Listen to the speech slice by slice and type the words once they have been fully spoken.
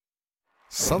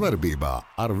Sadarbībā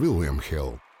ar William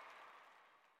Hill.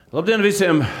 Labdien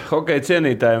visiem hokeja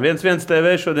cienītājiem! 1-1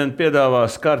 TV šodien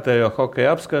piedāvās kārtējo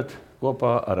hokeja apskatu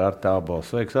kopā ar Artu Ābolu.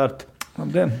 Sveiks, Arti!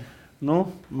 Labdien!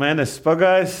 Mēnesis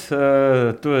pagājis,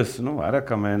 tu esi vairāk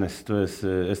kā mēnesis.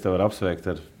 Es tev varu apsveikt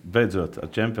beidzot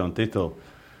ar čempionu titulu.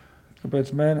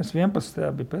 Kāpēc mēnesis 11.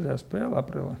 bija pēdējā spēle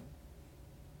aprīlī?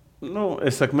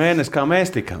 Es saku mēnesi, kā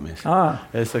mēs tikāmies.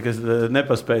 Es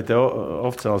nepaspēju tev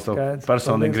oficiāli to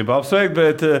personīgi gribu apsveikt,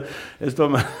 bet es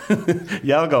tomēr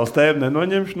Jelgavas tēmu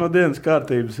nenoņemšu no dienas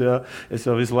kārtības. Jā. Es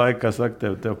jau visu laiku, kā saku,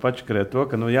 tev pačakarēt to,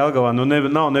 ka Jelgavā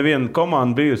nav neviena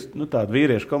komanda bijusi, tāda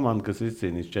vīriešu komanda, kas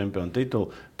izcīnīs čempionu titulu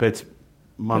pēc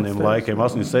maniem laikiem,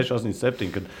 86,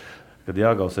 87, kad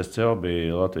Jelgavas SCO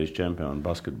bija Latvijas čempioni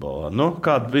basketbolā.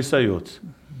 Kāda bija sajūtas?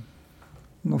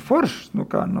 Foršs,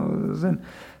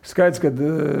 Skaidrs, ka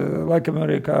laikam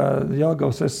arī kā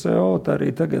Jelgavas SCO, tā arī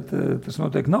tagad tas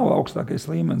noteikti nav augstākais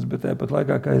līmenis, bet tāpat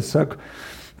laikā, kā es saku,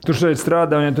 tu šeit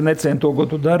strādā, un ja tu necieni to, ko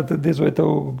tu dari, tad diez vai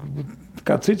tev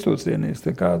kāds cits to cienīs.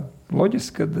 Tā kā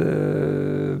loģiski, kad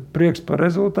prieks par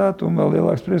rezultātu un vēl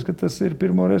lielāks prieks, ka tas ir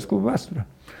pirmo reizi kluba vēsturē.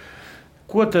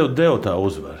 Ko tev deva tā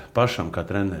uzvara pašam kā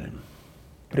trenerim?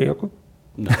 Prieku.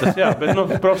 Tas jā, bet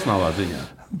profesionālā ziņā.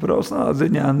 Profesionālā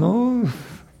ziņā,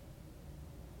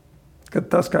 kad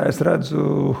tas, kā es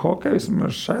redzu hokeju,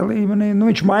 šai līmenī,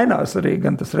 viņš mainās arī,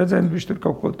 gan tas redzējums, viņš tur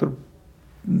kaut ko tur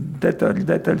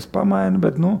detaļas pamaina,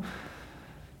 bet,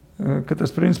 ka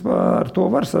tas, principā, ar to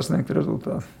var sasniegt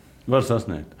rezultātu. Var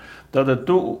sasniegt. Tātad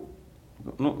tu,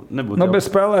 nebūtu bez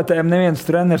spēlētājiem neviens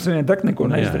treneris, neviena tehniku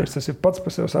neizdarīs. Tas ir pats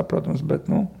par sevi saprotams, bet,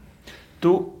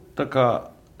 Tu tā kā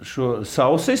šo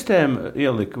savu sistēmu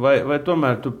ieliki, vai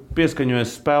tomēr tu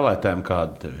pieskaņojies spēlētājiem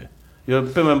kādu tevi? Jo,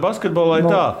 piemēram, basketbolā ir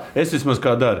tā, es vismaz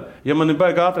kā daru. Ja man ir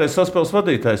baigi ātrais saspēles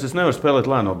vadītājs, es nevaru spēlēt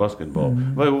lēno basketbolu.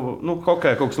 Vai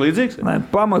hokejā kaut kas līdzīgs? Nē,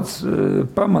 pamats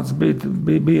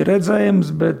bija redzējums,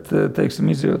 bet,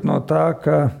 teiksim, izjūt no tā,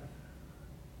 ka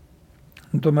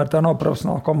tomēr tā nav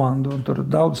profesionāla komanda. Un tur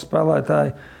daudz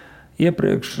spēlētāji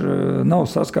iepriekš nav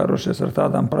saskārušies ar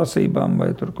tādām prasībām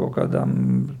vai tur kaut kādām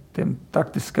tiem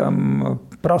taktiskām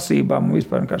prasībām un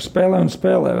vispār vienkārši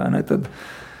spēlē, vai ne? Tad,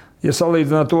 ja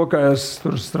salīdzināt to, kā es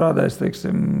tur strādāju,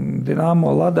 teiksim,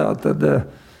 Dinamo Ladā, tad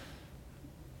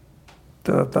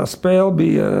tā spēle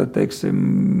bija, teiksim,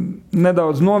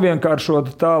 nedaudz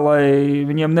novienkāršota tā, lai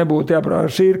viņiem nebūtu jāprāt,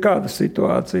 šī ir kāda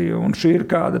situācija un šī ir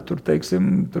kāda tur,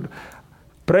 teiksim, tur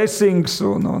presings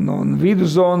un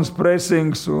viduszonas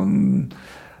presings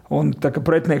un tā, ka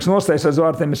pretinieks nostājas aiz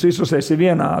vārtiem, mēs visus esi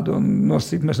vienādi un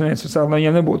nosīt mēs neviens visādi, lai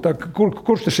viņiem nebūtu tā,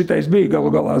 kurš tas šitais bija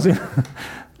galu galā, zina.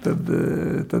 Tad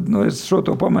es šo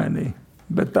to pamainīju.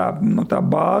 Bet tā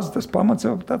bāze, tas pamats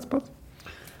jau tāds pats.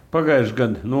 Pagājuši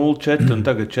gadu 0-4 un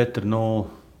tagad 4-0.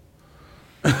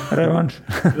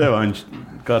 Revanš,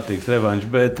 kārtīgs revanš.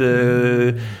 Bet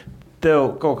tev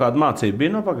kaut kāda mācība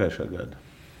bija no pagājušā gada?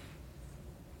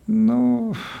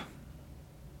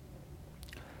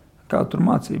 Kā tur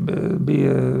mācība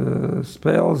bija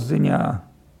spēles ziņā.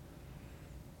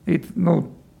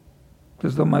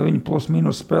 Es domāju, viņi plus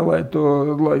mīnus spēlēja to,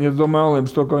 es domāju,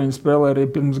 Olimps to, ko viņi spēlēja arī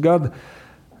pirms gada.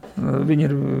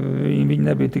 Viņi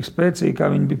nebija tik spēcīgi, kā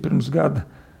viņi bija pirms gada.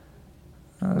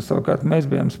 Savukārt mēs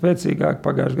bijām spēcīgāki.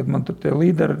 Pagājušajā gadā man tur tie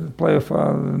līderi playoffā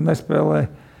nespēlēja.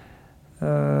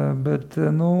 Bet,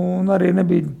 arī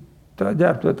nebija tā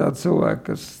ģērbta tāda cilvēka,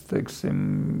 kas, teiksim,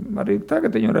 arī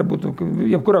tagad viņi varētu būt,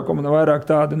 jebkurā komandā vairāk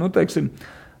tādi, teiksim,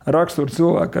 rakstura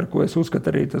cilvēki, ar ko es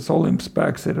uzskatu arī tas Olimps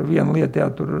spēks ir viena lieta,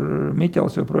 tur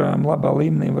Miķels joprojām labā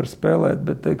līmenī var spēlēt,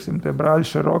 bet, teiksim, tie brāļi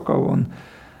Šarokov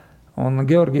un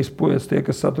Georgijs Pujas, tie,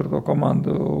 kas satur to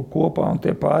komandu kopā un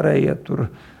tie pārējie tur,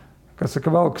 kas saka,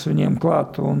 valkas viņiem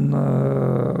klāt un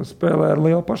spēlē ar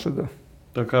lielu pašadevu.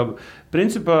 Tā kā,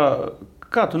 principā,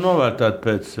 kā tu novērtētu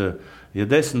pēc, ja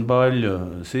 10 baļu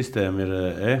sistēma ir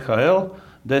EHL,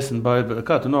 10 baļu,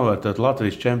 kā tu novērtētu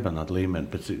Latvijas čempionāta līmeni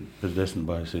pēc 10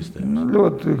 baļu sistēmas?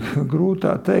 Ļoti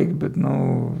grūtā teikt, bet,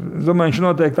 es domāju, viņš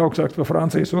noteikti augstāks par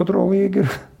Francijas otro līgu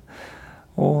ir.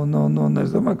 Un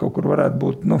es domāju, kaut kur varētu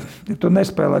būt, ja tu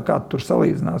nespēlē, kā tu tur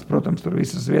salīdzinās, protams, tur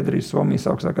visas Zviedrijas, Somijas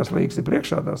augstākās līgas ir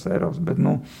priekšā tās Eiropas, bet,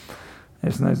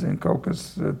 es nezinu, kaut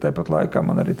kas tepat laikā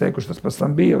man arī teikuši, tas pēc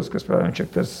tam Bijevs, kas spēlē,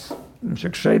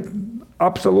 viņš šeit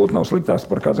absolūti nav sliktāks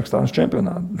par Kazahstānas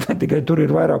čempionātu. Tikai tur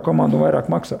ir vairāk komandu un vairāk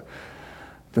maksā.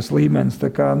 Tas līmenis, tā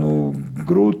kā,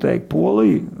 grūti teikt,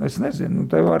 Polija, es nezinu,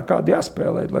 tev var kādi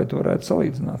jāspēlēt, lai to varētu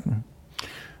salīdzināt.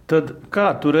 Tad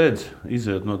kā tu redzi,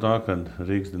 iziet no tā, ka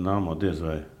Rīgas Dinamo diez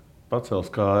vai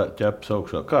pacels kā ķepas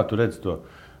augšā, kā tu redzi to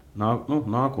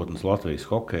nākotnes Latvijas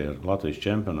hokeja ar Latvijas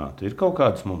čempionātu? Ir kaut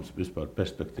kādas mums vispār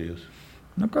perspektīvas?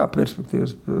 Kā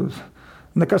perspektīvas?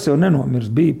 nekas jau nenomirs.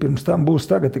 Bija pirms tam, būs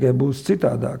tagad, tikai būs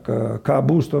citādāk. Kā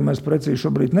būs, to mēs precīzi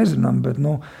šobrīd nezinām, bet,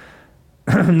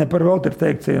 ne par velti ir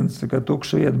teikts, ka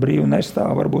tukša vieta brīvu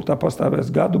nestāv, varbūt tā pastāvēs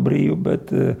gadu brīvu,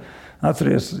 bet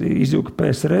atceries, izjuka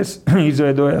PSRS,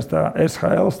 izveidojās tā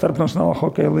SHL, Starpnacionālā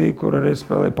hokeja līga, kur arī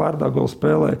spēlēja Pārdaugavas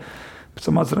spēlēja. Pēc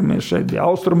tam atceramies, šeit bija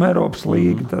Austrum Eiropas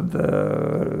līga, tad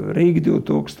Rīga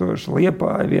 2000,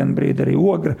 Liepāja, vienu brīdi arī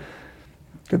Ogra,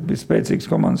 kad bija spēcīgas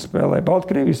komandas spēlēja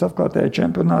Baltkrievijas atklātajā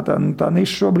čempionātā. Tā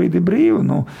niša šobrīd ir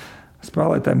brīva.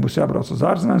 Spēlētājiem būs jābrauc uz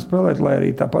ārzemēm spēlēt, lai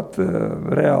arī tāpat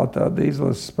reāli tādi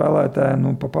izlases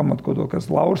spēlētāji, pa pamatu kaut kas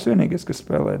Lauris vienīgais, kas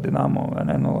spēlē Dinamo, vai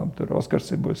ne? Labi, tur Oskars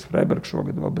ir būs Freibergs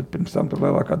šogad vēl, bet pirms tam tur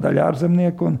lielākā daļa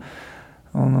ārzemnieku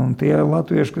un tie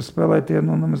latvieši, kas spēlē, tie,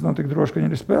 nemaz nav tik droši, ka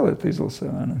viņi arī spēlēt izlasē,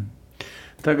 vai ne?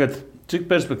 Tagad, cik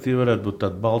perspektīva varētu būt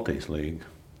tāda Baltijas līga?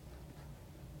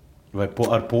 Vai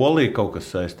ar Poliju kaut kas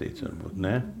saistīts? Varbūt,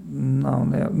 ne? Nav,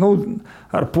 ne.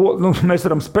 Ar mēs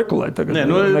varam spekulēt tagad.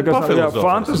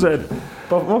 Fantazēt.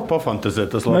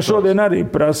 Pafantazēt tas labāk. Mēs šodien arī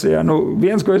prasījām.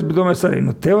 Viens, ko es domāju, arī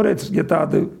teorētiski, ja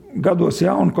tāda gados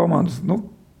jauna komandas,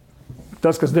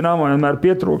 tas, kas Dinamo vienmēr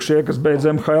pietrūk, šie, kas beidz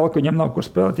MHL, ka viņam nav kur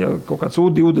spēlēt, ja kaut kāds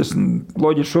U20,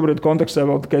 loģiski šobrīd kontekstā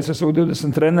vēl tikai es esmu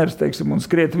U20 treneris, teiksim, un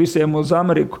skriet visiem uz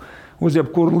Ameriku, uz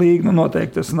jebkuru līgu,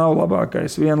 noteikti tas nav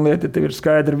labākais. Viena lieta, ja tev ir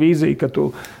skaidra vīzija, ka tu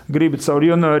gribi caur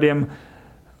junioriem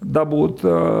dabūt,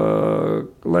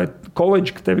 lai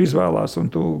koledži, ka tev izvēlās un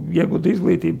tu iegūti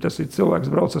izglītību, tas ir cilvēks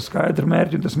brauc ar skaidru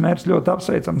mērķi, un tas mērķis ļoti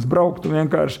apsveicams braukt un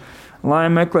vienkārši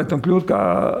laimi meklēt un kļūt kā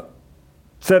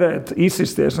cerēt,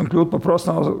 izsisties un kļūt par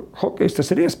profesionālu hokeju, tas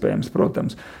ir iespējams,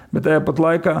 protams. Bet tajā pat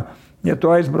laikā, ja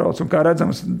tu aizbrauc, un kā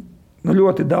redzams,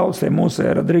 ļoti daudz tie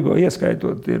mūsēji Rodrigo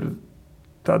ieskaitot, ir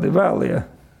tādi vēlie.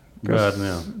 Bērni,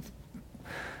 jā.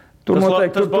 Tur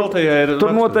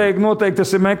noteikti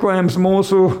tas ir meklējums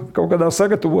mūsu kaut kādā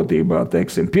sagatavotībā,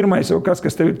 teiksim. Pirmais jau kas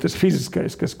tev ir tas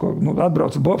fiziskais, kas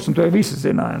atbrauc Bobs, un to jau visi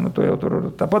zināja. Tu jau tur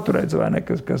tāpat tur redzi, vai ne,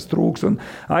 kas trūks, un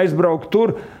aizbraukt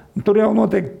tur. Tur jau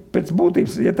notiek pēc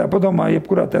būtības, ja tā padomā,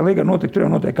 jebkurā tajā līgā notiek, tur jau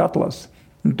notiek atlases.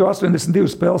 Tu 82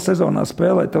 spēles sezonā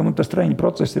spēlē, tev tas treniņu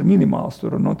process ir minimāls.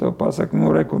 Tur tev pasaka,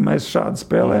 mēs šādi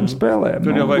spēlējam.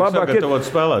 Tur jau vajag sagatavot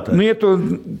spēlētāju. Ja tu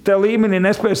te līmenī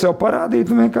nespēj sev parādīt,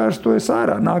 vienkārši tu esi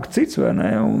ārā, nāk cits, vai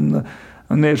ne?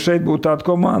 Un ja šeit būtu tāda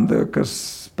komanda, kas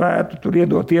spētu tur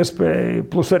iedot iespēju,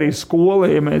 plus arī skola,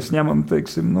 ja mēs ņemam,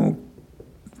 teiksim,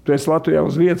 tu esi Latvijā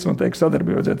uz vietas, noteikti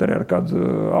sadarbība vajadzētu arī ar kādu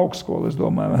augstskolu, es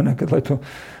domāju, vai ne, kad, lai tu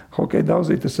hokeju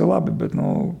daudzīt, tas ir labi, bet,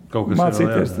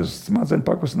 mācīties, tas māceni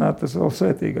pakustināt, tas vēl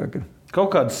svētīgāk ir.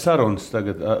 Kaut kādas sarunas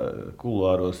tagad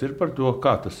kulāros ir par to,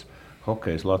 kā tas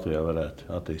hokejs Latvijā varētu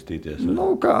attīstīties?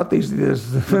 Kā attīstīties?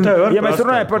 Ja mēs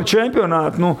runājam par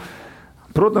čempionātu,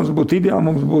 protams, būtu ideāli,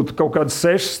 mums būtu kaut kādas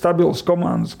 6 stabilas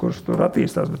komandas, kuras tur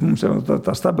attīstās, bet mums jau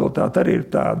tā stabilitāte arī ir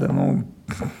tāda,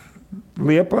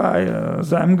 Liepāja,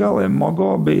 Zemgale,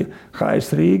 Mogo bija,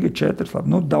 HS Rīga 4,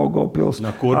 Daugavpils,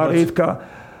 arī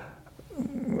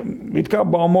it kā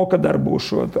Baumoka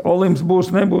darbošot. Olimps būs,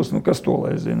 nebūs, kas to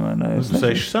lai zina, vai ne?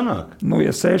 6 sanāk?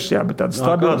 Ja 6, jā, bet tāds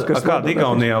stabils, kas... Kāda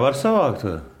Igaunijā var savākt?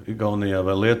 Igaunijā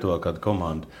vai Lietuvā kāda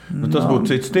komanda? Tas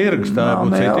būtu cits tirgs, tā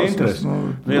būtu cita interese.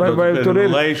 Vai tur ir...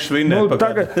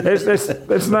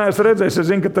 Es neesmu redzējis, es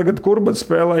zinu, ka tagad Kurbats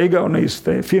spēlē Igaunijas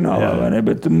finālā, vai ne?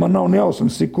 Bet man nav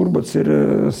jausmas, cik Kurbats ir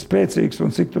spēcīgs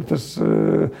un cik tur tas...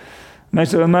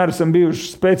 Mēs jau vienmēr esam bijuši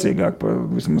spēcīgāk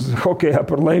vismaz hokejā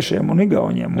par Leišiem un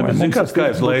Igauniem. Zini, kāds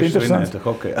skaips Leišs vinēta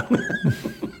hokejā?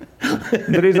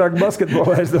 Drīzāk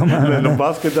basketbolā, es domāju.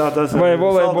 Basketā tas vai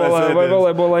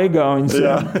volejbolā Igauņas.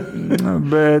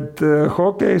 Bet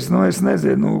hokejs, es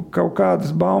nezinu, kaut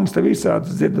kādas baumas te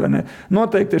visādas dzird, vai ne?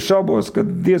 Noteikti es šaubos, ka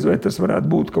diez vai tas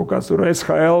varētu būt kaut kāds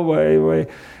SHL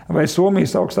vai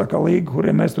Somijas augstākā līga,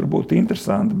 kuriem mēs tur būtu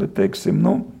interesanti, bet, teiksim,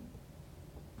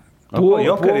 Ko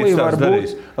Jokerīts tāds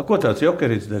darīs? Ko tāds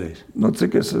Jokerīts darīs?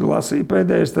 Cik es lasīju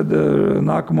pēdējais, tad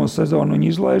nākamo sezonu viņi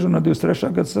izlaiž, un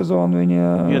 23. gada sezonu viņi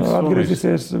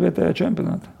atgriezīsies vietējā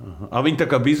čempionātā. Viņi tā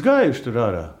kā bija izgājuši tur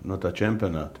ārā no tā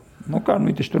čempionāta?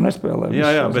 Viņi taču tur nespēlē.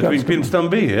 Jā, bet viņi pirms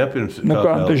tam bija, pirms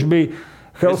taču bija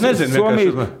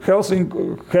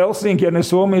Helsinki, ja ne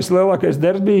Somijas lielākais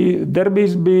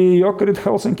derbijs bija Jokerit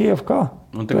Helsinki FK.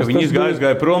 Un tā kā viņi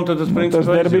izgāja prom, tad tas principā... Tas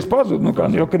derbijs pazud,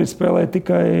 Jokerit spēlē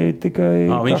tikai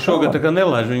viņš šogad tā kā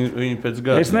nelaiž viņu pēc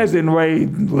gada. Es nezinu, vai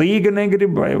līga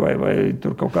negrib, vai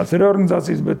tur kaut kāds ir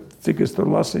organizācijas, bet cik es tur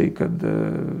lasīju, kad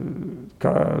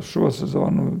kā šo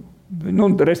sezonu...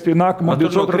 respektīvi nākamā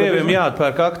 22. Tur no Krieviem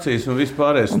jāatpērk akcijas un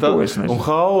vispārējais. Un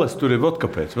Halles tur ir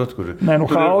kāpēc.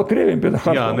 Halle Krieviem pie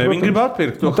Hartova. Jā, viņi grib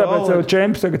atpirkt to Halle. Tāpēc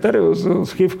čempions tagad arī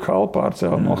uz HIFK Halle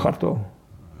pārcēla no Hartova.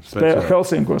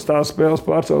 Helsinkos tās spēles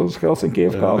pārcēl uz Helsinki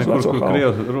IFK uz veco halu.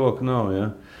 Krievs roka nav, jā.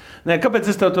 Nē, kāpēc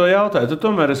es tev to jautāju? Tu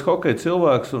tomēr esi hokeja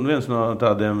cilvēks un viens no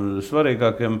tādiem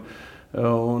svarīgākiem.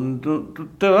 Un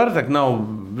tev arī tā nav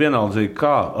vienaldzīgi,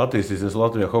 kā attīstīsies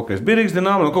Latvijā hokejs. Bija Rīgas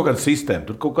Dinamo, kaut kāda sistēma,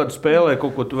 tur kaut kādu spēlē,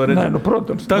 kaut ko tu vari redzēt. Nē,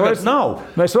 protams. Tagad nav.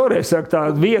 Es varēju sakt, tā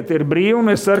vieta ir brīva,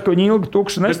 un es ceru, ka viņi ilgi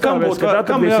tukši nestāvēs.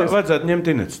 Kam vajadzētu ņemt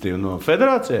iniciatīvu no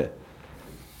federācijai?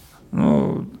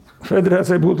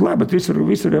 Federācijai būtu labi, bet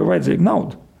visur jau vajadzīga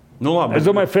nauda. Labi, es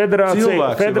domāju,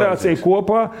 federācija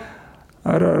kopā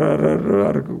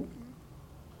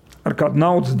ar kādu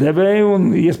naudas devēju, un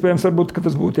iespējams, varbūt, ka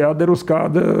tas būtu jādara uz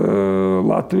kāda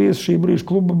Latvijas šī brīža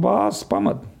kluba bāzes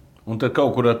pamata. Un tad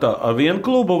kaut kur ar vienu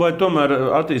klubu vai tomēr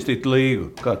attīstīt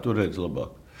līgu? Kā tu redzi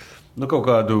labāk? Kaut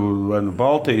kādu vai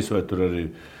Baltijas, vai tur arī,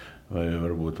 vai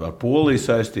varbūt ar Poliju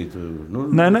saistīt?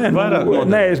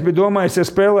 Nē, es biju domājis, ja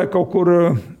spēlē kaut kur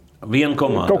viena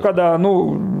komanda. Kaut kādā,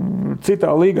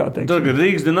 citā līgā, teiksim. Tad, kad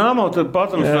Rīgas Dinamo, tad,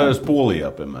 protams, spēlēs Polijā,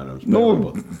 piemēram.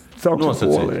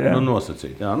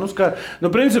 Nosacīt. Jā,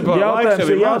 principā,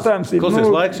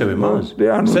 laiks jau ir maz.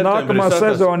 Nākamā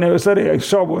sezona, jau es arī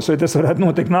šaubos, vai tas varētu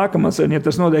notikt nākamā sezona. Ja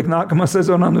tas notiek nākamā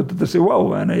sezonā, tad tas ir wow,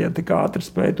 vai ne? Ja tik ātri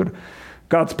spēj tur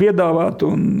kāds piedāvāt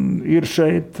un ir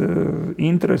šeit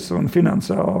interese un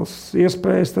finansiāls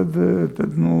iespējas, tad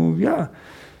jā.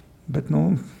 Bet,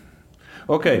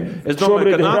 Okay. Es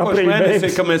domāju, ka nākošais mēnesī,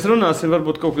 kad mēs runāsim,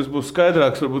 varbūt kaut kas būs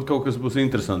skaidrāks, varbūt kaut kas būs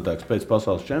interesantāks pēc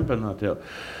pasaules čempionāta jau.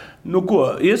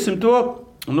 Iesim to,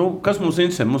 kas mums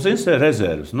interesē? Mums interesē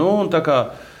rezerves. Un tā kā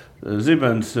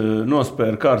Zibens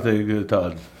nospēra kārtīgi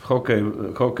tādu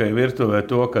hokeja virtuvē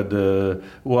to, kad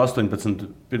U18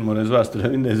 pirmoreiz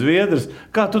vēsturē vinnēja Zviedrs.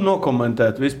 Kā tu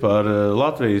nokomentētu vispār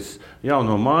Latvijas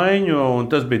jauno maiņu? Un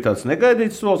tas bija tāds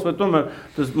negaidīts solis, vai tomēr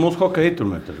tas mūsu hokeja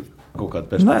iturmetri?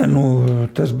 Nē,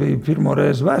 tas bija pirmo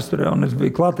reizi vēsturē, un es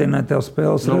biju klātienē tev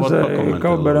spēles redzēju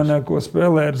Kauberenē, ko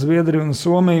spēlē ar Zviedriju un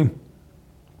Somiju.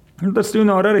 Tas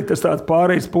junior arī tas tāds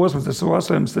pārējais posms, tas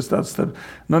 8, tas tāds,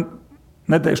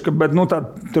 neteikšu, ka, bet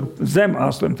tur zem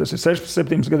 8, tas ir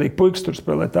 16-17 gadīgi puikas tur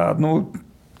spēlē tādu,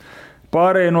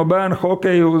 pārējie no bērnu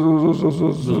hokeju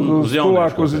uz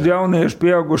jauniešu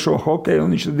pieaugušo hokeju,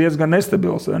 un viņš ir diezgan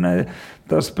nestabils, vai ne,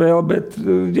 tā spēle, bet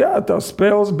jā, tās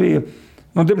spēles bija.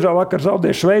 Diemžēl vakar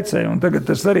zaudēja Šveicē, un tagad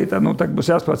tas arī tagad būs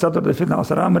jāspēlē 4.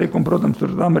 fināls ar Ameriku, un, protams,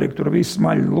 Amerika tur viss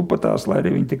maļi lupatās, lai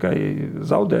arī viņi tikai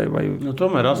zaudēja.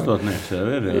 Tomēr astotnieks jau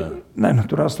ir, jā. Nē,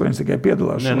 tur 8 tikai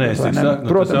piedalās.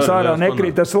 Protams, ārā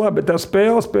nekrīt tas labi, bet tās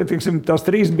spēles, tās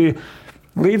 3 bija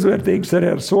līdzvērtīgas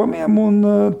arī ar Somiem, un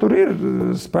tur ir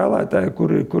spēlētāji,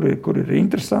 kuri ir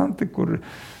interesanti, kuri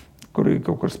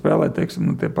kaut kur spēlē,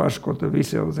 teiksim, tie paši, ko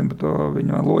visi jau zina par to,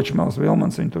 viņu Ločmēls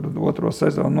Vilmans, viņi tur 2.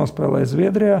 sezonu nospēlēja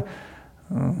Zviedrijā.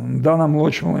 Danam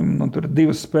Ločmelim, tur ir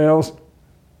 2 spēles.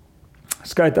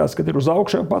 Skaitās, kad ir uz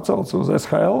augšu pacelts uz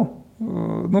SHL.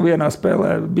 Vienā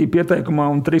spēlē bija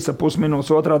pieteikumā un 3,5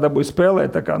 minūtes otrā dabūja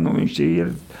spēlē, tā kā, viņš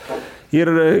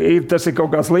tas ir kaut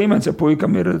kāds līmenis, ja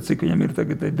puikam ir, cik viņam ir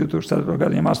tagad 2004.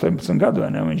 gadu, viņam 18 gadu, vai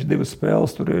ne, viņš 2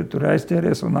 spēles tur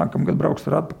aizķēries un nākamgad brauks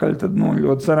tur atpakaļ, tad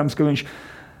ļoti cerams, ka viņš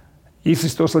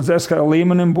izsistos līdz SHL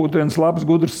līmenim, būtu viens labs,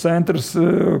 gudrs centrs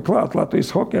klāt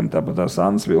Latvijas hokejam, tāpat tās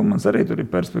Annas Vilmans arī tur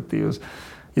ir perspektīvas.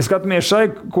 Ja skatāmies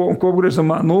šai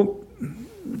kopgriezumā,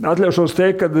 atļaušos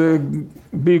teikt, ka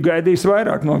biju gaidījis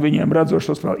vairāk no viņiem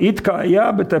redzošos vēl. It kā jā,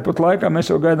 bet tāpat laikā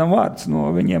mēs jau gaidām vārds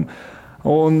no viņiem.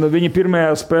 Un viņi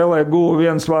pirmajā spēlē guva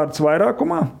 1 vārds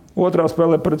vairākumā, otrā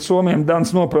spēlē pret Somiem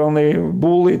Dans nopelnīja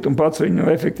būlīt un pats viņu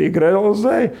efektīvi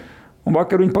realizēja. Un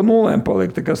vakar viņi pa 0 paliek,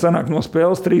 tā kā sanāk no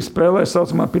spēles 3 spēlēs,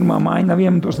 saucamā pirmā maiņa nav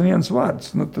iemetos neviens vārds.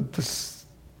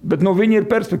 Bet viņi ir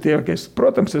perspektīvākais.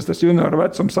 Protams, tas junior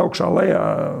vecums augšā lejā,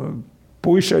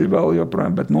 puišeļi vēl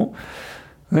joprojām, bet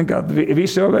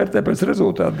visi jau vērtē pēc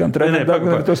rezultātu, gan treneri,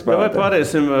 gan to spēlētāju. Vai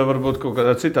pārēsim varbūt kaut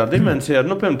kādā citā dimensijā,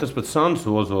 piemēram, tas pats Sandis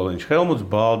Ozoliņš, Helmuts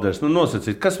Balders,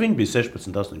 nosacīt, kas viņi bija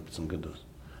 16, 18 gados?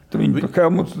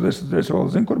 Helmuts, es vēl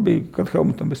zinu, kur bija, kad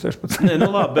Helmutam bija 16. Nē,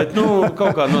 labi, bet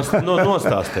kaut kā no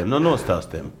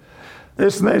nostāstiem.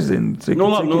 Es nezinu, cik.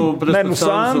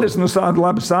 Sandis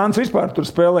vispār tur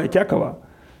spēlēja Ķekavā.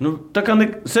 Tā kā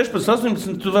 16,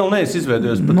 18, tu vēl neesi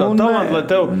izveidojies par tādu talantu, lai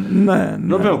tev...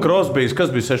 Piemēram, Krosbijs, kas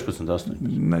bija 16, 18?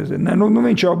 Nezinu.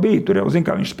 Viņš jau bija, tur jau zina,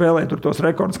 kā viņš spēlēja, tur tos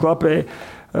rekordus klapēja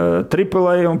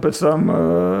Tripolē, un pēc tam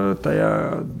tajā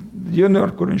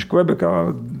junior, kur viņš Kvebekā,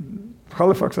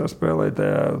 Halifaksā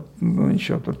spēlēja,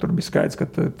 viņš jau tur bija skaidrs,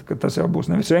 ka tas jau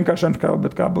būs nevis vienkārši NHL,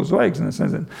 bet kā būs zvaigznes,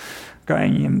 nezinu. Kā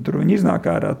viņiem tur iznāk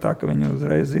ārā tā, ka viņi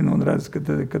uzreiz zina un redz,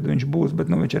 kad viņš būs,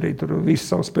 bet viņš arī tur visu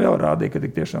savu spēli rādīja, ka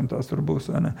tik tiešām tās tur būs,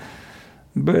 vai ne.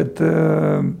 Bet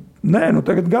Nē,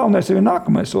 tagad galvenais ir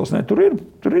nākamais solis. Tur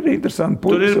ir interesanti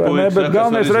puikas, bet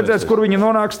galvenais redzēs, kur viņi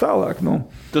nonāks tālāk.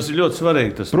 Tas ir ļoti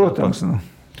svarīgi. Protams.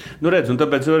 Redz, un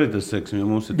tāpēc arī tas, teiksim, ja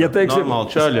mums ir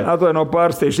normāli čaļi. Atvaino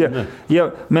pārstīšu,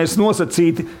 ja mēs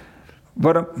nosacīti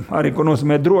varam arī, ko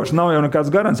nozīmē droši, nav jau nekāds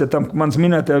garants, ja tam mans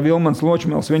minētajā Vilmans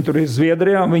Ločmils, viņi tur ir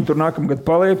Zviedrijā, viņi tur nākamgad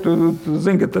paliek, tu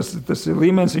zini, ka tas ir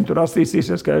līmenis, viņi tur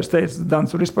attīstīsies, kā jūs teicu, Dans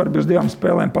tur vispār bija uz 2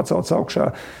 spēlēm pacelts augšā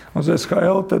uz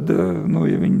SHL, tad,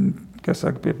 ja viņi, kas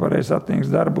saka, pie pareizes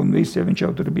attiecības darbu un viss, ja viņš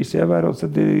jau tur bijis ievērots,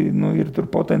 tad, ir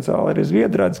tur potenciāli arī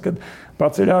Zviedrāds, kad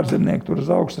paceļ ārzemnieki tur uz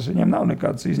augšu, tas viņiem nav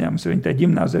nekāds izņēmums, ja viņi te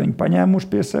ģimnāzē viņi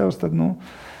paņēmuši pie sevis, tad,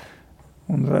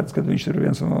 un redz, kad viņš ir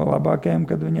viens no labākajiem,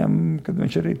 kad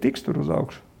viņš arī tiks tur uz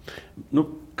augšu.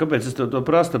 Kāpēc es to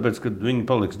prasu? Tāpēc, kad viņi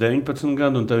paliks 19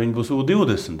 gadu, un tad viņi būs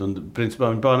U20, un principā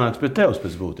viņi pārnāks pie tevis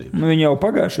pēc būtības. Viņi jau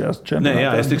pagājušajā čempionātā. Nē,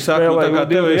 jā, es tik saku, tā kā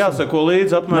tev jāsako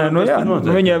līdzi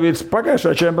apmēram. Viņi jau ir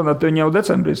pagājušajā čempionātā, viņi jau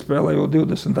decembrī spēlēja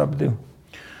U20 ap 2.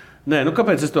 Nē,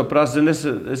 kāpēc es to prasu? Es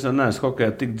neesmu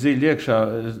hokejā tik dziļi iekšā.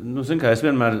 Es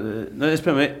vienmēr,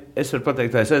 es varu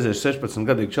pateikt, ka es aiziešu 16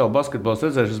 gadīgi čalu basketbols,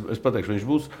 es pateikšu, viņš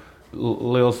būs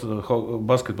liels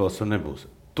basketbols vai nebūs.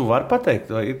 Tu vari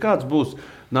pateikt, vai kāds būs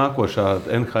nākošais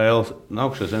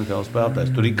NHL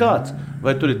spēlētājs? Tur ir kāds,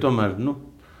 vai tur ir tomēr,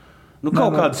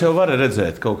 kaut kādas jau var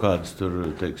redzēt, kaut kādas tur,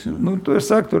 teiksim.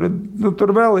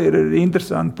 Tur vēl ir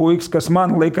interesanti puikas, kas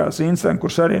man likās interesanti,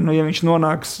 kurš arī, ja viņš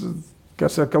nonāks,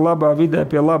 kas saka, labā vidē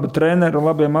pie laba trenera un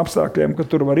labiem apstākļiem, ka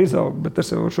tur var izaugt. Bet tas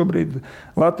jau šobrīd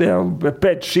Latvijā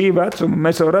pēc šī vecuma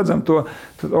mēs jau redzam to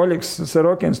Oļegs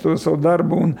Sarokins, to savu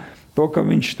darbu un to, ka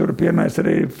viņš tur pierunājis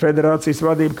arī federācijas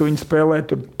vadību, ka viņi spēlē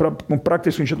tur,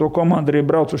 praktiski viņš ar to komandu arī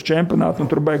brauc uz čempionātu,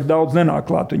 un tur baigi daudz nenāk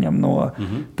klāt viņam no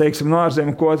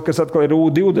ārzemēm, kas atkal ir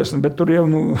U20, bet tur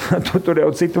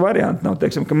jau citu variantu nav.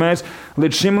 Teiksim, ka mēs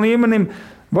līdz šim līmenim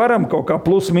varam kaut kā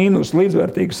plus-mínus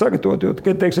līdzvērtīgi sagatavot, jo,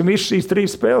 teiksim, visas šīs 3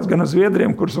 spēles, gan ar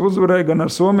Zviedriem, kuras uzvarēja, gan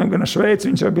ar Somiem, gan ar Šveici,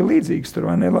 viņas jau bija līdzīgas. Tur,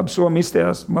 vai ne? Labi, Somi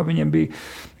izstījās, viņiem bija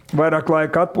vairāk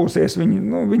laika atpūsties,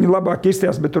 viņi labāk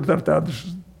izstījās, bet tur tādi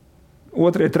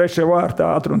 2., 3. vārtā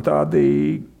ātri un tādi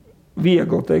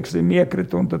viegli, teiksim,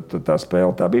 iekrita, un tad tā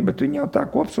spēle tā bija, bet viņi jau tā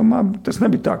kopsumā, tas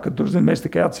nebija tā, ka tur, mēs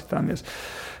tikai atsitāmies.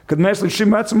 Kad mēs līdz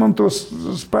šim vecumam tos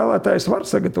spēlētājus var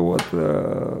sagatavot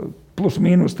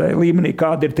plus-mínus tajā līmenī,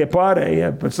 kādi ir tie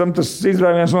pārējie. Pēc tam tas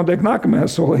izrāviens notiek nākamajā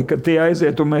solī, kad tie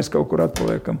aiziet un mēs kaut kur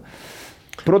atpaliekam.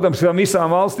 Protams, ka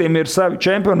visām valstīm ir savi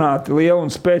čempionāti, lieli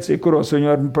un spēcīgi, kuros viņi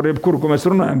var, par jebkuru, ko mēs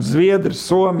runājam, Zviedri,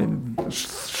 Somi,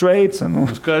 Šveica.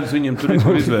 Skaidrs, viņiem tur ir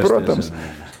izvērsties. Protams.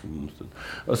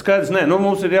 Skaidrs,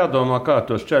 mums ir jādomā, kā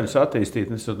tos čaļus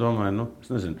attīstīt. Es domāju,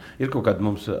 es nezinu, ir kaut kādi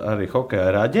mums arī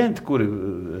hokejā ir aģenti,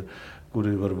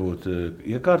 kuri varbūt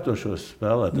iekārto šos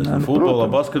spēlētājus. Futbolā,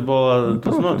 basketbolā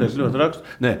tas notiek ļoti rakstu.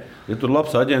 Nē, ja tur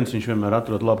labs aģents, viņš vienmēr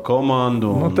atrod labu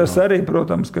komandu. Tas arī,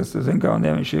 protams, kas, ja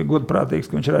viņš ir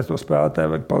godprātīgs, ka viņš redz to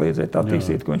spēlētāju, vajag palīdzēt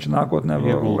attīstīt, ka viņš nākotnē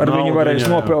ar viņu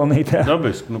varēs nopelnīt.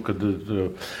 Dabiski,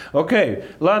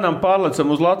 lēnām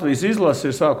pārlecam uz Latvijas izlasi,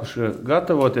 ir sākuši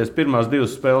gatavoties pirmās 2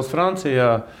 spēles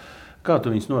Francijā. Kā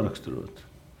tu viņus noraksturot?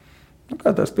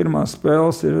 Kā tās pirmās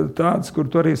spēles ir tādas, kur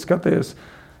tu arī skaties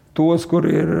tos, kur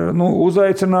ir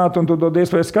uzaicināti, un tu dod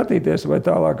iespēju skatīties, vai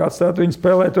tālāk atstāt viņu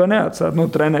spēlēt vai neatstāt,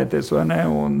 trenēties vai ne.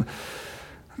 Un,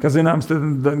 kā zināms,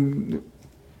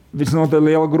 visnotaļ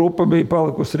liela grupa bija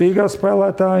palikusi Rīgā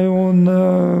spēlētāji, un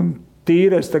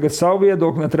tīri es tagad savu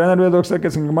viedokli, ne treneru viedokli,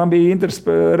 ka man bija interesi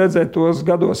redzēt tos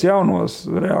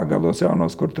reāli gados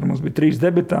jaunos, kur tur mums bija 3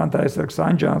 debitanti, Aizsargs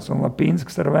Anģāns un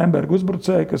Lapīnskis ar Vembergu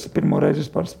uzbrucēju, kas pirmo reizi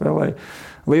vispār spēlēja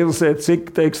Līlasiet,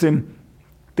 cik, teiksim,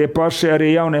 tie paši arī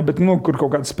jaunie, bet kur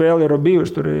kaut kāda spēle ir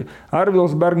bijuši. Tur ir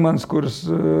Arvils Bergmans, kurš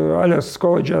Aļaskas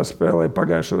koledžā spēlēja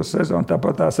pagājušo sezonu.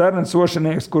 Tāpat tās Ernsts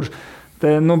Ošinieks, kurš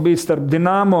bija starp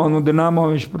Dinamo. Dinamo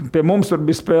viņš pie mums tur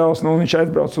bija spēles. Viņš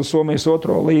aizbrauc uz Somijas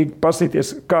 2. līgu,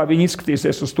 pasīties, kā viņi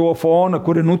izskatīsies uz to fona,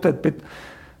 kur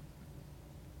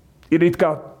ir it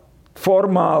kā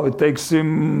formāli,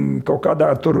 teiksim, kaut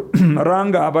kādā tur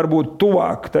rangā varbūt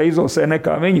tuvāk tā izlasē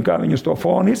nekā viņi uz to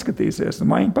fonu izskatīsies.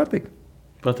 Man viņi patika.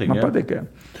 Man patīk, jā.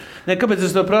 Kāpēc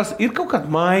es to prasu? Ir kaut kāda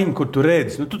maiņa, kur tu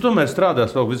redzi. Tu tomēr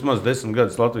strādās vēl vismaz 10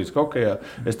 gadus Latvijas hokejā.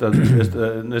 Es tā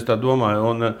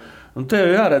domāju. Un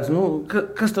tev jāredz,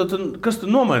 kas tu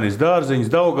nomainīs? Dārziņas,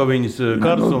 Daugaviņas,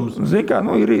 Karsums? Zini kā,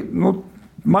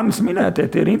 manis minētie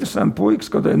tie ir interesanti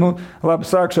puikas, kaut labi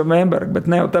sākšu ar Vembergu, bet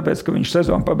ne jau tāpēc, ka viņš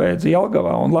sezonu pabeidza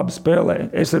Jelgavā un labi spēlēja.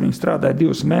 Es ar viņu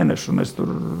strādāju 2 mēnešus, un es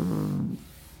tur,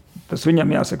 tas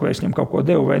viņam jāsaka, vai es viņam kaut ko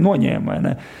devu vai noņēmu, vai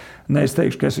ne. Es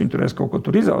teikšu, ka es viņu tur kaut ko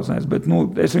tur izaudzināju, bet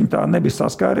es viņu tā nebiju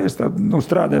saskāries,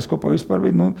 strādājis kopā vispār.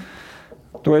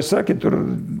 To es saku, tur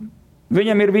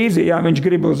Viņam ir vīzija, jā, viņš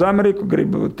grib uz Ameriku,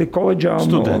 grib tik koledžā un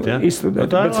izstudēt,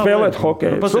 bet spēlēt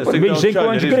hokeju. Viņš zina, ko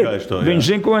viņš grib. Viņš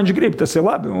zina, ko viņš grib, tas ir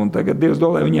labi. Un tagad Dievs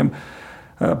dolē viņiem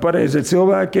pareizie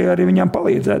cilvēki arī viņam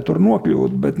palīdzētu tur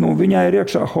nokļūt, bet viņai ir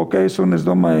iekšā hokejs, un es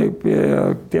domāju, pie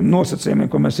tiem nosacījumiem,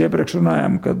 ko mēs iepriekš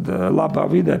runājām, kad labā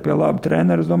vidē pie laba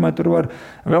trenera, es domāju, tur var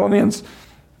vēl viens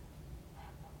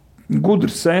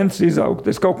gudrs sens izaugt.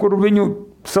 Es kaut kur viņu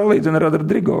salīdzinu ar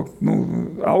Rodrigo.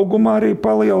 Augumā arī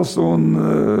paliels.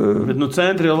 Bet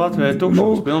centri jau Latvijā ir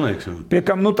tukšums pilnīgs. Pie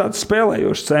kam tāds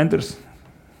spēlējošs centrs.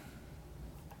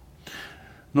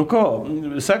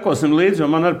 Sekosim līdzi, jo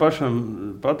man arī pašam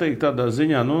patīk tādā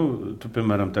ziņā, tu,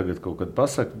 piemēram, tagad kaut kad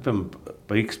pasaki,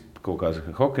 pa X kaut kāds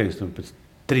hokejs, un pēc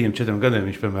 3-4 gadiem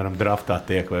viņš, piemēram, draftā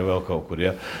tiek vai vēl kaut kur,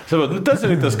 ja. Saprot, tas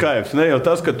ir tas kaifs, ne jau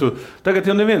tas, ka tu, tagad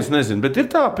jau neviens nezina, bet ir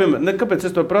tā, piemēram, kāpēc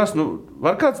es to prasu,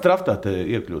 var kāds draftā te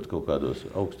iekļūt kaut kādos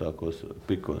augstākos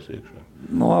pikos iekšā?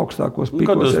 Augstākos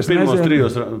pikos, es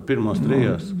nezinu. Pirmos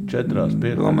trijās, 4,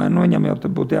 5. Domāju, viņam jau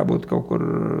te būtu jābūt kaut kur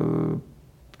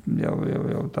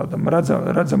jau tādam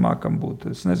redzamākam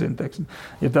būtu, es nezinu, teiksim.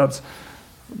 Ja tāds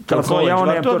no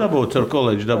jauniem... Var to dabūt, ar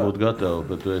koledžu dabūt gatavu,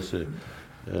 ka tu esi...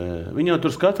 Viņi jau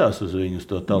tur skatās uz viņus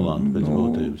to talantu pēc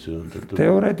būtības.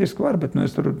 Teorētiski var, bet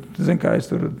es tur, zinu, kā es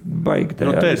tur baigi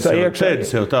tajā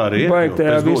tēdis jau tā arī baigi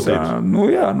tajā visā.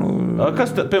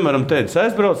 Kas, piemēram, tēdis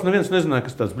aizbrauc, neviens nezināja,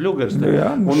 kas tāds bļugars.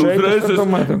 Un uzreiz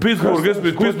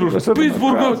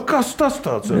Pitsburgā, kas tas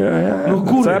tāds ir?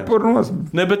 Cepurnos.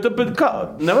 Bet kā,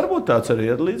 nevar būt tāds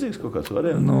arī līdzīgs kaut kāds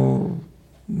variants?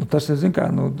 Tas ir, zinu kā,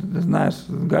 es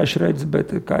neesmu gaiši redzis,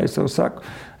 bet kā es jau saku,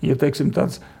 ja teiksim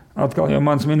tāds, atkal jau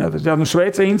mans minētais,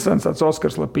 Šveicē interesants tāds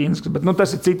Oskars Lapīnsks, bet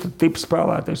tas ir cita tipa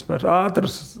spēlētājs,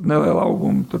 ātrs, neliela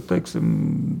auguma, tur, teiksim,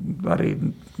 arī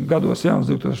gados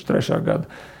jauns, 2003. Gada,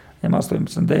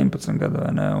 18, 19 gadu,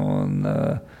 vai ne,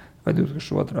 vai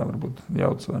 2002. Varbūt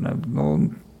jauts, vai ne,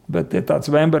 bet ja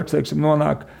tāds Vembergs, teiksim,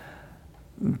 nonāk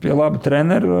pie laba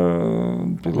trenera,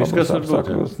 viss, kas var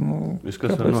būt, viss,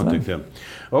 kas var notikt, jā.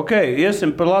 Ok,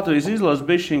 iesim par Latvijas izlases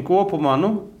bišķiņu kopumā,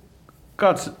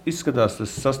 kāds izskatās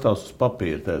tas sastāvs uz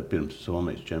papīra pirms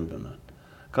Somijas čempionāta?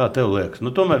 Kā tev liekas?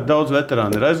 Tomēr daudz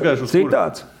veterāni ir aizgājuši.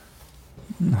 Citāds?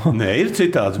 Nē, ir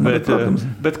citāds,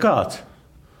 bet kāds?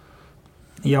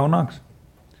 Jaunāks.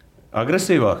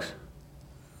 Agresīvāks?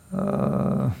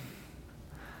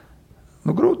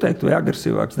 Grūti teikt, vai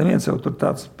agresīvāks. Neviens jau tur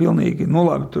tāds pilnīgi,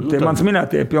 labi, tur tie mans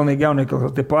minētie pilnīgi jaunieki,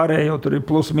 tie pārējie jau tur ir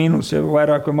plus mīnus, jau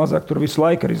vairāk vai mazāk tur visu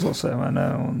laiku ir izlasē, vai ne?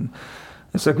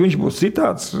 Es saku, viņš būs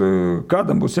citāds,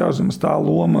 kādam būs jāuzņemas tā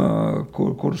loma,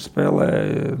 kur spēlē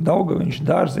Daugaviņš,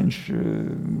 Dārziņš,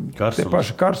 tie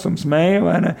paši Karsums, Mēja,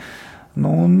 vai ne?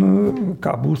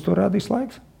 Kā būs to rādīs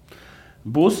laiks?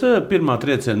 Būs pirmā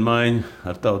trieciena maiņa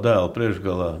ar tavu dēlu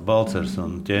priekšgalā, Balcers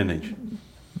un Ķēniņš?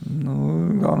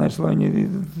 Galvenais, lai viņi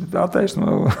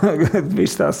attaisno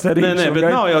visu tās cerības. Nē, bet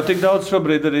nav jau tik daudz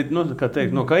šobrīd arī,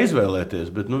 kā izvēlēties,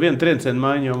 bet vienu triecienu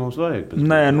maiņu jau mums vajag.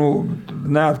 Nē,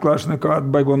 neatklāšu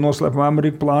nekādu baigo noslēpumu,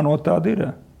 Ameriku plānot tādu ir.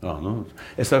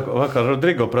 Es saku, vakar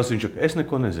Rodrigo prasīju, es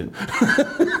neko nezinu.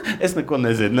 Es neko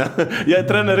nezinu. Ja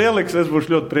treneri ieliks, es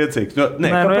būšu ļoti priecīgs.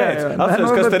 Kāpēc?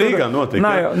 Atceries, kas te Rīgā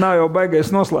notika? Nav jau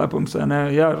baigais noslēpums.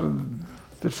 Jā,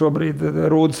 šobrīd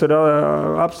Rūdis ir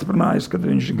apstiprinājis, kad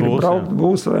viņš grib braukt,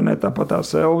 būs vai ne, tāpat tās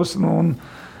Elvas.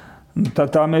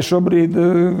 Tā mēs šobrīd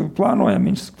plānojam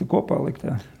viņus kopā likt.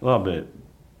 Jā. Labi,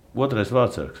 otrais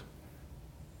Vācarks.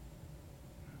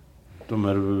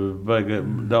 Tomēr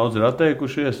daudz ir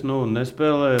atteikušies,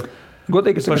 nespēlē.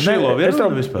 Godīgi, par Šilo vienu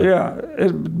vispār? Jā,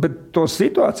 bet to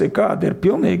situāciju, kāda ir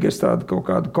pilnīgi, es tādu kaut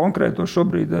kādu konkrēto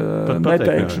šobrīd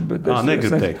neteikšu.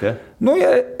 Negribu teikt, ja?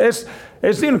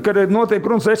 Es zinu, ka notiek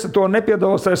runas, es to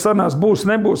nepiedalos, tai sarunās būs,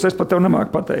 nebūs, es pat tev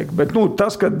nemāku pateikt. Bet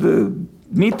tas, kad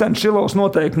Mitens, Šilovs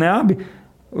noteikti ne abi,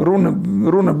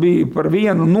 runa bija par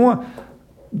vienu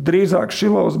drīzāk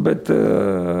Šilovs, bet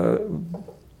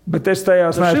es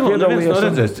tajās neesmu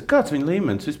piedalījies. Kāds viņa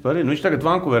līmenis vispār ir? Viņš tagad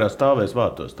Vankūverā stāvēs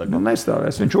vārtos.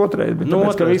 Nestāvēs, viņš otrais, bet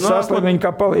tāpēc, ka viss sastāv viņu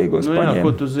kā palīgos paņēma.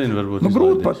 Ko tu zini, varbūt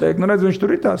grūti pateikt. Redz, viņš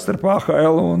tur ir tāds starp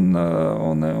AHL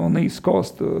un East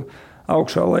Coast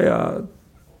augšā lejā.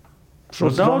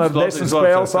 Šodien ar 10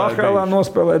 spēles AHL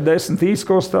nospēlē 10 East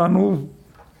Coastā,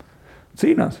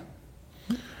 cīnās.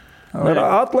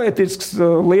 Atletisks,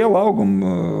 liela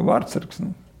auguma vārdsargs.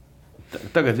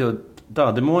 Tagad jau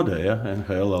tāda modē, ja?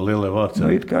 NHL lielie vārds. Nu,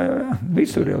 it kā jau, jā.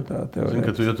 Visur jau tā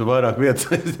teorētiski. Zini, ka tu vairāk vietas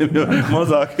aizņem, jo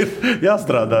mazāk ir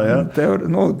jāstrādā, ja?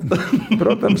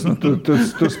 Protams,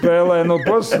 tu spēlē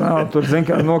profesionāli, tur, zini,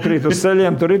 kā nokrīt uz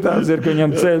ceļiem, tur ir tāds, ka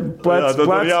viņam plec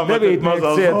devītnieks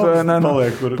ciet.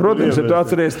 Protams, ja tu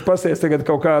atceries, tu pasies tagad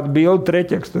kaut kādu bildu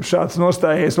treķeks, tur šāds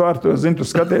nostājies vārtos, zini, tu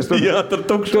skaties. Jā, tur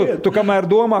tukši. Tu kamēr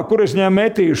domā, kur es viņam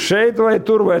metīšu šeit vai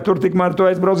tur, tikmēr tu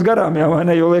aizbrauc garām, jā, vai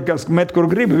ne, jo liekas, ka met, kur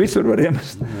gribi, visur var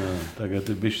iemest. Jā, tagad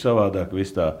ir bišķi savādāk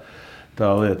viss tā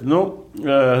lieta. Nu,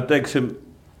 teiksim,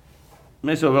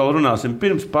 mēs jau vēl runāsim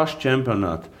pirms paša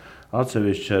čempionāta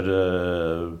atsevišķi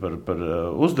par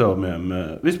uzdevumiem.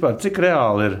 Vispār, cik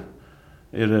reāli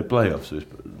ir play-offs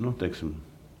vispār? Nu, teiksim,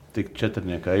 tik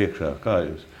četrniekā iekšā, kā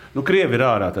jūs? Nu, Krievi ir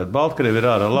ārā, tad Baltkrievi ir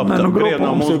ārā. Labi, nu, grupa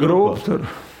mums ir grūti tur.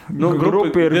 Nu,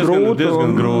 grupa ir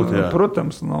diezgan grūti, jā.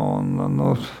 Protams,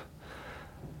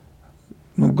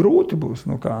 grūti būs,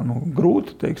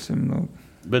 grūti, teiksim.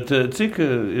 Bet cik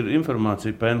ir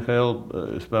informācija par NHL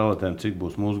spēlētājiem, cik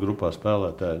būs mūsu grupā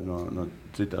spēlētāji no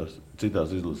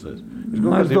citās izlasēs?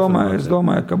 Es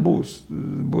domāju, ka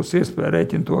būs iespēja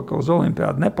rēķina to, ka uz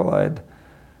olimpiādu nepalaida.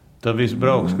 Tā visi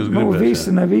brauks, kas gribēs.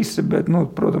 Ne visi, bet,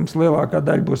 protams, lielākā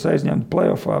daļa būs aizņemta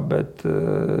playoffā, bet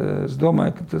es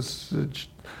domāju, ka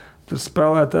tas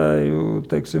spēlētāju,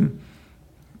 teiksim,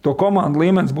 to komandu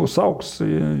līmenis būs augsts.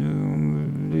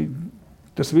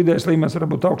 Tas vidējais līmenis var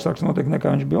būt augstāks noteikti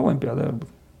nekā viņš bija olimpiādē.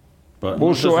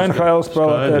 Būs šo NHL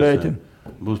spēlētāju rēķinu.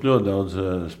 Būs ļoti daudz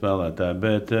spēlētāju,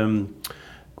 bet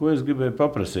ko es gribēju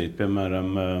paprasīt, piemēram,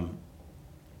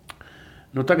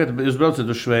 tagad jūs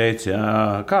braucat uz Šveici.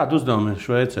 Jā. Kādu uzdevumu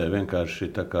Šveicē vienkārši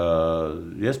tā kā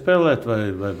iespēlēt vai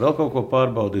vēl kaut ko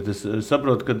pārbaudīt? Es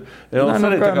saprotu, ka Elis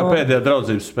arī tā kā pēdējā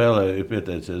draudzības spēlē ir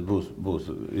pieteicies, būs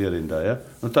ierindā, ja?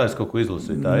 Tā es kaut ko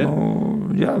izlasīju, tā, ja?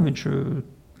 Jā, viņš...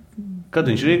 Kad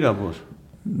viņš Rīgā būs?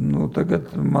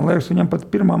 Tagad, man liekas, viņam pat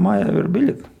 1. maijā ir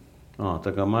biļeti.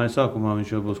 Tā kā maija sākumā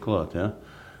viņš jau būs klāt, ja?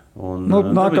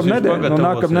 Nākamā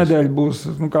nedēļa būs,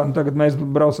 tagad mēs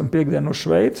braucam piekdienu uz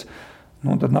Šveici.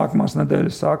 Tad nākamās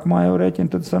nedēļas sākumā jau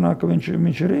rēķina, tad sanāk, ka viņš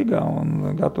ir Rīgā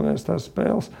un gatavojas tās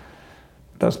spēles.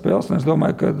 Un es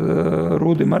domāju, ka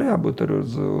Rūdim arī jābūt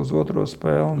uz otro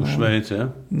spēli. Uz Šveici, ja?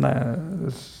 Nē.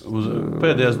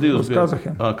 Pēdējās divas bija. Uz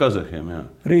Kazahiem. Kazahiem, jā.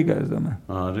 Rīgā, es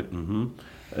domāju.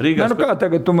 Rīgā kā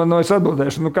tagad tu man es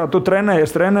atbildēšu? Kā tu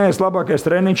trenējies, labākais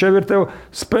treniņš jau ir tev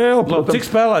spēle. Labi, cik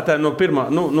spēlētāji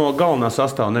no galvenā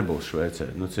sastāva nebūs Šveicē?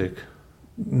 Cik?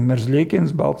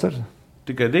 Merzļīkins, Balcers.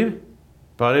 Tikai 2?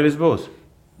 Pārējie viss būs.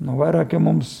 Vairāk, ja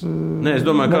mums... Nē, es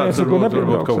domāju, kāds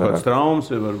varbūt kaut kāds traumas,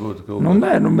 varbūt kaut kāds...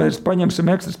 Nē, mēs paņemsim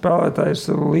ekstra spēlētājus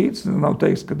līdzi. Nav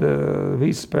teiks, ka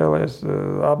visi spēlēs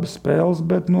abas spēles,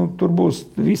 bet tur būs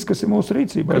viss, kas ir mūsu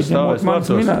rīcībā. Izņemot manis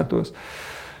minētos.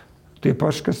 Tie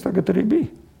paši, kas tagad arī bija.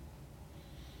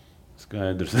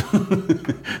 Skaidrs.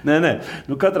 Nē.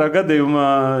 Katrā gadījumā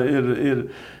ir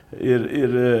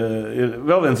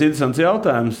vēl viens interesants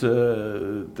jautājums.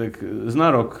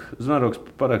 Znaroks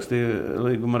parakstīja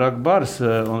līgumu ar Akbars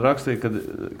un rakstīja,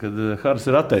 kad Hars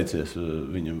ir atteicies.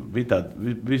 Viņam bija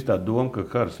tāda doma, ka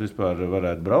Hars vispār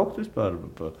varētu braukt vispār.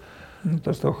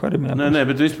 Tas tev Harim jāpēc. Nē,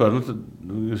 bet vispār.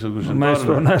 Mēs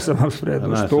to neesam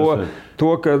apsprieduši.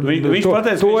 Viņš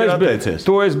pateica, ka viņš ir atteicies.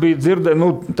 To es biju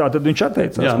dzirdējis. Tā tad viņš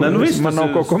atteicās. Jā, man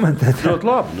nav ko komentēt. Ļoti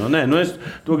labi. Es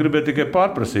to gribēju tikai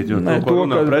pārprasīt.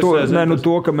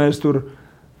 To, ka mēs tur...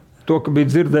 To, ka bija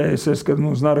dzirdējis, ka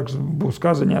Znaroks būs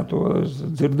Kazaņā, to es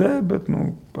dzirdēju, bet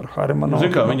par Harimu nav.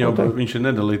 Viņš ir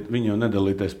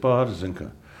nedalītais pāris, zin kā.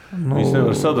 Viņš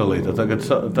nevar sadalīt.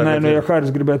 Ja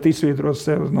Haris gribētu izsvītrot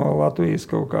sevi no Latvijas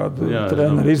kaut kādu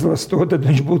treneru izlases, tad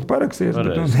viņš būtu parakstījies.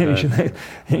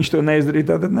 Viņš to neizdarīja,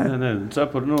 tātad ne. Nē,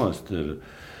 cepur nost ir.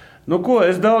 Ko,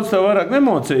 es daudz tev vairāk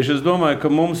nemocīšu. Es domāju, ka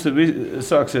mums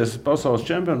sāksies pasaules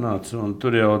čempionāts, un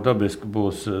tur jau dabiski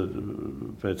būs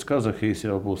pēc Kazahijas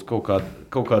jau būs kaut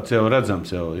kāds jau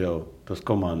redzams jau tas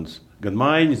komandas. Gan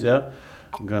maiņas, ja?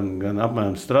 Gan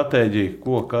apmēram stratēģija,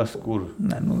 ko, kas, kur.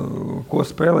 Ko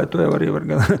spēlēt, to jau arī var.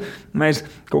 Mēs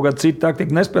kaut kādu citu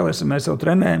taktiku nespēlēsim, mēs jau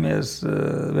trenējamies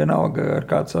vienalga ar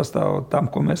kādu sastāvu tam,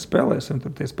 ko mēs spēlēsim.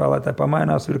 Tur tie spēlētāji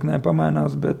pamainās, virknē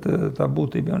pamainās, bet tā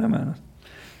būtība jau nemainās.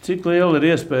 Cik liela ir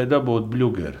iespēja dabūt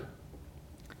Bļugeru?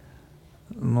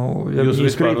 Ja jūs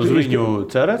vispār uz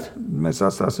viņu cerat? Mēs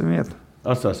atstāsim vietu.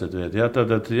 Atstāsiet vietu, jā,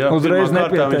 tad uzreiz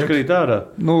nepieteikts. Viņš krīt ārā.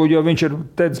 Jo viņš ir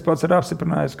teicis pats ir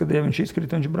apstiprinājis, ka, ja viņš izkrīt,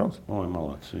 viņš brauc.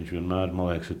 Malāc, viņš vienmēr, man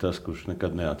liekas, ir tas, kurš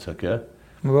nekad neatsaka, jā?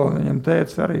 Vēl viņam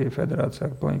teica arī federācijā,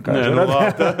 ko viņa kāds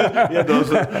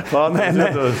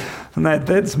Nē,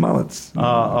 teicis malacis.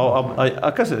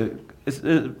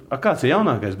 Kāds ir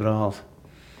jaunākais brālis?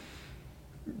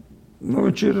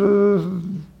 Viņš ir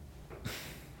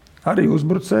arī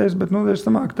uzbrucējs, bet es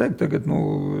nemāku teikt, tagad,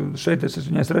 šeit es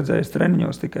viņu redzēju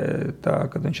treniņos tikai tā,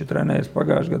 kad viņš ir trenējies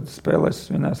pagājušajā gadā spēlēs,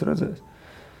 es viņu neesmu redzējis.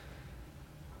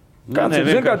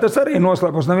 Tas arī ir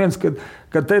noslēpums. Neviens,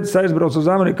 kad Tedis aizbrauc uz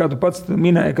Ameriku, kā tu pats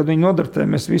minēji, kad viņi nodartē,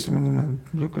 mēs visi,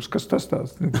 kas tas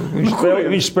tāds?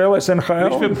 Viņš spēlēs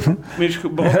NHL. Viņš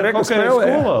hokeja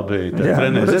skolā bija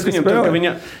trenēs. Es viņam tā, ka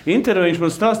viņa interviju viņš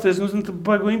man stāsties,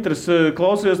 baigu interesi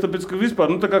klausījos, tāpēc, ka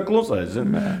vispār, tā kā klusais.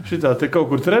 Šitā te kaut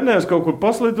kur trenēs, kaut kur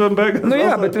paslīd un beigās.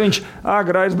 Jā, bet viņš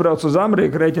āgri aizbrauc uz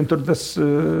Ameriku, rēķina,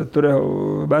 tur jau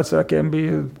vecākiem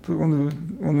bija,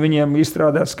 un viņiem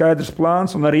izstrādās skaidrs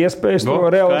plāns, un arī iespējas to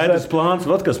realizēt. Skaidrs plāns,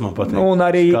 kas man patīk. Un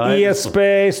arī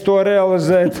iespējas to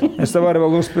realizēt. Es tev varu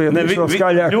vēl uzspiest vēl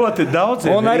skaļāk. Ļoti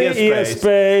daudziem un arī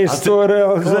iespējas to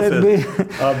realizēt bija.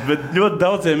 Bet ļoti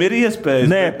daudziem ir iespējas.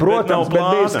 Nē, protams, bet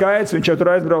bija skaidrs. Viņš jau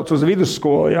tur aizbrauc uz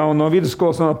vidusskolu. Ja, un no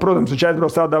vidusskolas, protams, viņš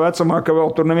aizbrauc tādā vecumā, ka vēl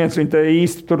tur neviens viņu te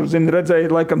īsti tur, redzēja,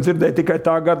 laikam dzirdēja tikai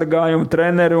tā gada gājuma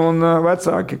treneri un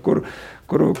vecāki,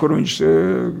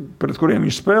 pret kuriem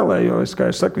viņš spēlēja, jo, kā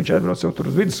es saku, viņš aizbrauc jau tur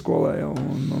uz vidusskolē,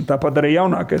 un tāpat arī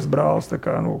jaunākais brālis, tā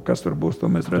kā, kas tur būs, to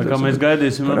mēs redzēsim. Tā kā mēs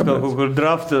gaidīsim atkal kaut kur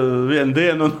drafta vienu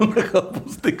dienu, un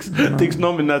būs tiks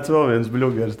nominēts vēl viens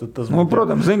bļugers.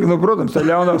 Protams, tā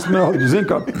ļaunā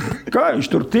smelga, kā viņš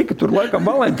tur tika, tur laikam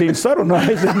Valentīna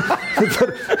sarunāja,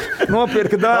 tur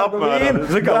nopirka dārgu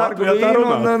vīnu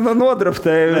un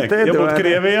nodraftēja. Ja būtu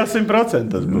Krievijā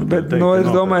 100%. Bet,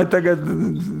 es domāju, tagad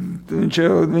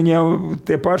viņam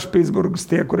tie paši Pitsburgas,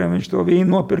 kuriem viņš to vīnu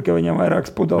nopirka, viņam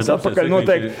vairākas pudeles atpakaļ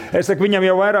noteikti. Es saku, viņam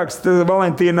jau vairākas,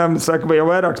 Valentīnam saka, jau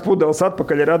vairākas pudeles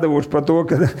atpakaļ ir atdevuši par to,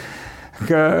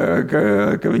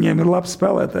 ka viņiem ir labs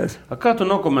spēlētājs. Kā tu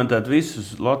nokomentētu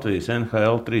visus Latvijas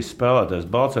NHL 3 spēlētājus?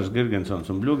 Balcers,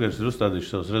 Girgensons un Bļugers ir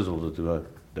uzstādījuši savus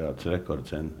rezultatīvākos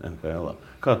rekordus NHL.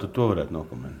 Kā tu to varētu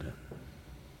nokomentēt?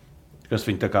 Kas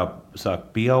viņi tā kā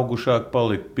sāk pieaugušāk,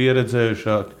 palikt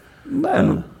pieredzējušāk? Nē,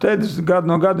 Tedis gadu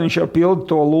no gada viņš jau pilda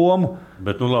to lomu.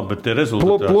 Bet tie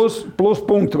rezultāti. Plus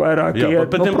punktu vairāk. Jā,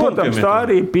 protams, tā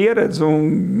arī pieredze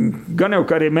un gan jau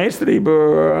kā arī meistarība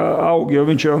aug, jo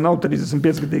viņš jau nav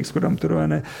 35 gadīgs, kuram tur vai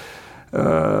ne.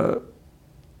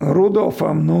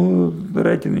 Rudolfam,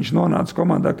 rēķina viņš nonāca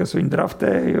komandā, kas viņu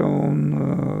draftēja un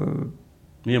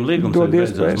viņam līgums dod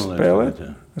iespēju spēlēt.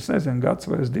 Es nezinu, gads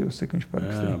vai 2, cik viņš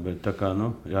parakstīja. Jā, bet tā kā,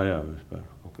 vispār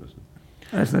kaut kas.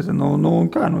 Es nezinu,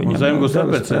 kā viņam Zemgus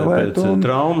pēc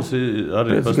traumas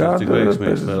arī pastāv, cik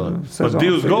veiksmīgi spēlē. Pat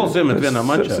 2 gols iemet vienā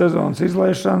mačā. Sezonas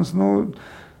izlaišanas,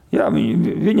 jā,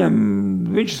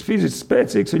 viņš ir fiziski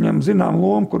spēcīgs, viņam zinām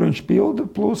lomu, kur viņš pilda,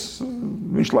 plus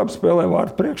viņš labi spēlē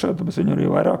vārtu priekšā, tāpēc viņu arī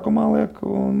vairākumā liek,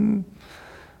 un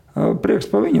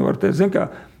prieks pa viņu var teikt, zin kā,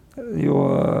 jo,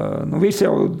 visi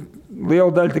jau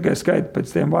liela daļa tikai skaita pēc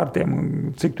tiem vārtiem,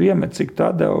 cik tu iemet, cik tu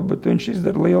atdeva, bet viņš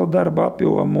izdara lielu darba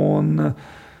apjomu un,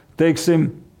 teiksim,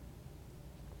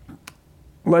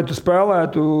 lai tu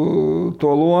spēlētu to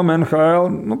lomu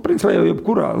NHL, principā jau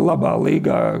jebkurā labā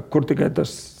līgā, kur tikai tas,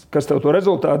 kas tev to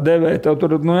rezultātu devē, tev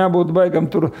tur jābūt baigam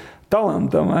tur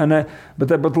talantam, vai ne?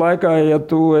 Bet tāpat laikā, ja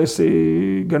tu esi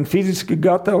gan fiziski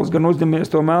gatavs, gan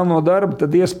uzņemies to melno darbu,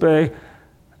 tad iespēja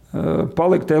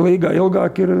palikt tajā līgā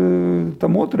ilgāk ir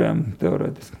tam otrajam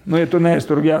teorētiski. Ja tu neesi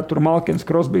tur Malkins,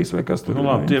 Crosbys vai kas tur.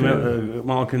 Tiem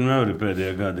Malkins nevar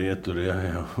pēdējā gada iet tur, jā.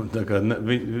 Tā kā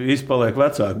visi paliek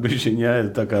vecāki bišķiņi, jā,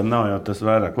 tā kā nav jau tas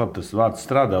vairāk labi, tas vārds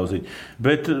strādā uz viņu.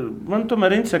 Bet man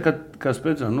tomēr interesē, kā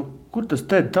spēcām, kur tas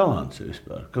Ted talants ir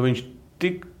vispār? Ka viņš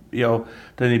tik jau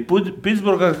tādā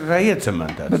Pitsburgā kā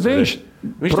iecementēts. Viņš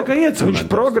tā kā iecementēts.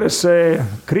 Viņš progresēja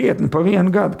krietni pa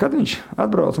vienu gadu. Kad viņš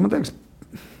atbrauc, man teiks,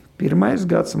 pirmais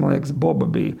gads, man liekas, Boba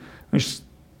bija. Viņš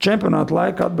čempionāta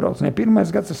laikā atbrauc. Pirmais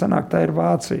gads, tā ir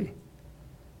Vācija.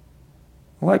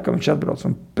 Laikam viņš atbrauc.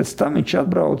 Un pēc tam viņš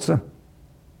atbrauca.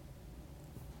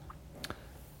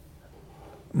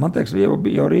 Man liekas,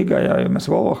 jau Rīgā, jo mēs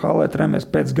Volvo hallē trenējamies,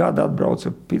 pēc gada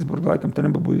atbrauca Pitsburgā, laikam te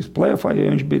nebija bijis play-offā,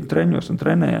 jo viņš bija treņos un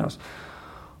trenējās.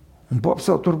 Un Bobs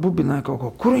jau tur bubināja kaut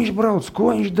ko. Kur viņš brauc, ko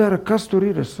viņš dara, kas tur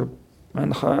ir? Es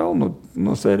NHL,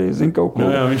 no sērijas zinu kaut ko.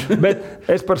 Jā, Bet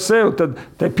es par sevi, tad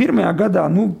pirmajā gadā,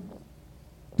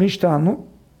 viņš tā,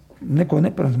 neko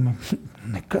neprasma.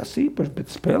 Nekas īpaši,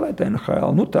 bet spēlēt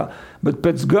NHL, tā. Bet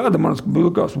pēc gada man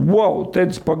likās, wow,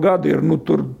 Tedis pa gadu ir,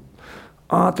 tur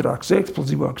ātrāks,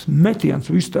 eksplozīvāks metiens,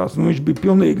 viss tās. Viņš bija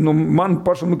pilnīgi, man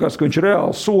pašam likās, ka viņš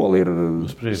reāli soli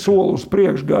uz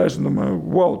priekšu gājis.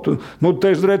 Wow,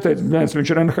 te es redzēju,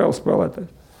 viņš ir NHL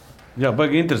spēlētājs. Jā,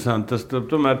 baigi interesanti. Tas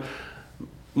tomēr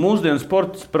mūsdienu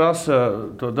sports prasa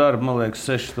to darbu, man liekas,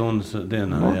 6 stundas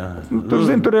dienā. Jā.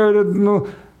 Tur jau ir,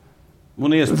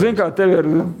 Zini, kā tev ir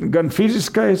gan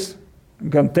fiziskais,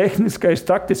 gan tehniskais,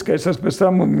 taktiskais, pēc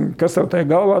tam, kas tev tajā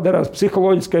galvā darās,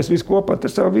 psiholoģiskais, viss kopā,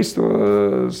 tas jau visu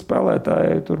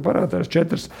spēlētāji, tur parādās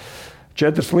četras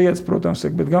lietas, protams,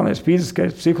 bet galvenais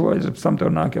fiziskais, psiholoģiskais, pēc tam tev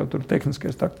nāk jau tur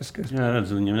tehniskais, taktiskais. Jā,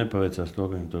 redz, viņam nepaveicās to,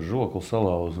 ka viņam to žokli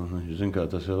salauz, un viņš zina, kā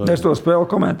tas jau var. Es to spēli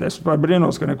komentēju, es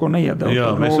brīnos, ka neko neiedēju.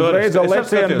 Jā, mēs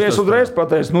uzreiz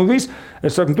pateicu, viss,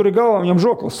 es saku, tur ir galvā, viņam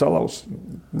žoklis salauz.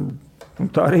 Un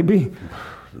tā arī bija.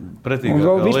 Un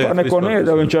vēl vispār neko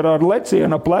neiedēja. Viņš ar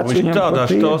lecienu plecu. Viņš tādā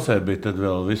štosē bija tad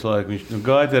vēl visu laiku. Viņš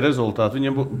gāja tie rezultāti.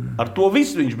 Ar to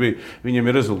visu viņš bija. Viņam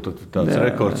ir rezultāti tāds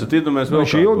rekords.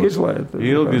 Viņš ilgi izlaida.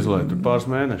 Ilgi izlaida. Tur pāris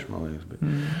mēneši, man liekas,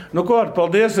 bija. Nu, ko,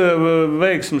 paldies,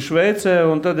 veiksmi Šveicē.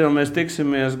 Un tad jau mēs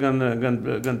tiksimies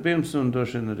gan pirms un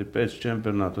droši vien arī pēc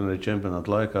čempionāta un arī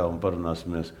čempionāta laikā un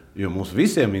parunāsimies, jo mums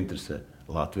visiem interesē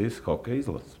Latvijas hokeja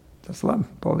izlases. Tas labi.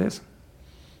 Paldies.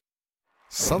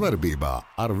 Savarbībā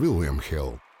ar William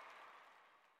Hill.